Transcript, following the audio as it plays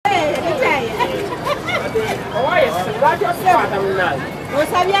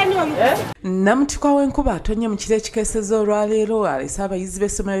Namutikwa w'Enkuba atonye mu kiro ekikeeseza olwaleero alese abayizi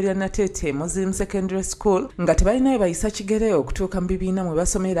b'essomero lya Nateete Muslim Secondary School nga tebalinayo bayisa kigere okutuuka mu bibiina mwe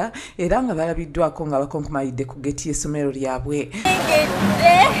basomera era nga balabiddwako nga bakonkomalidde ku geeti y'essomero lyabwe.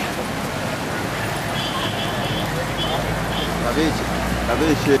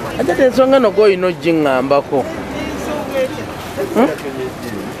 Ate ensonga nogo olina ogiŋŋambako.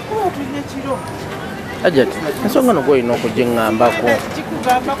 Ajati, ensonga nogo olina okugiŋŋambako.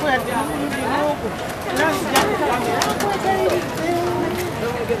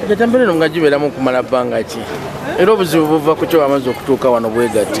 Ajati mbeera nga gibeeramu okumala bbanga ki? Era obuzibu buva ku kyo wamaze okutuuka wano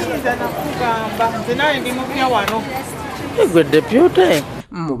bwegatta. Gwe deputy.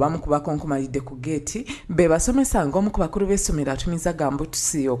 Mubamu ku bakonkomalidde ku geeti be basomesa ng'omu ku bakulu b'essomero atumiza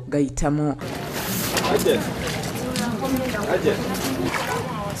gambutusi okugayitamu.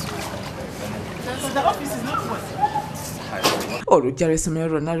 Olujja lw'essomero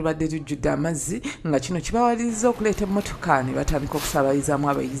lwonna lubadde lujjudde amazzi nga kino kibawalirizza okuleeta emmotoka ne batandika okusaabalizaamu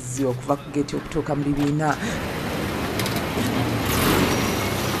abayizi okuva ku geeti okutuuka mu bibiina.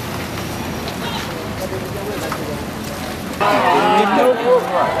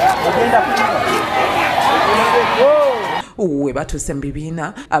 We batuuse mu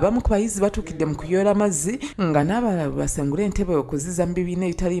bibiina abamu ku bayizi batuukidde mu kuyoola mazzi nga n'abalala bwe basengula entebe okuziza mu bibiina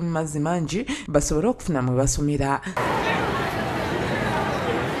ebitaliimu mazzi mangi basobole okufuna mwe basomera.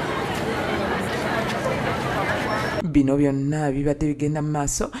 Bino byonna bibadde bigenda mu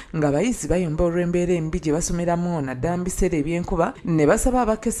maaso ng'abayizi bayomba olw'embeera embi gye basomeramu naddala mu biseera eby'enkuba ne basaba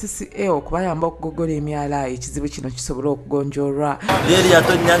aba KCCA okubayamba okugogola emyala ekizibu kino kisobole okugonjoolwa.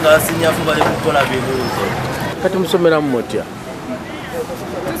 Lwetonnya nga basinyafu bali kukola bibuuzo. Kati musomeramu mutya?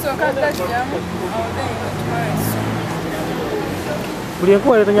 Buli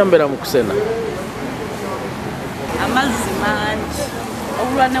enkuba lwetonnya mbeera mu kusena. Amazzi mangi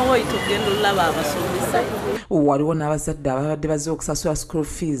obulwa ne woyita ogenda olaba abasomesa. Waliwo n'abazadde ababadde bazze okusasula school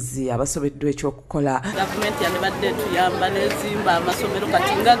fees abasobeddwa ekyokukola. Gavumenti yandibadde tuyamba n'ezimba amasomero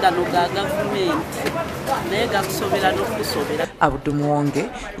kati nga gano ga gavumenti naye gakusobera n'okusobera. Abdul Muwonge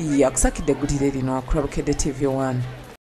yakusakidde eggulire lino ku Bukedde TV 1.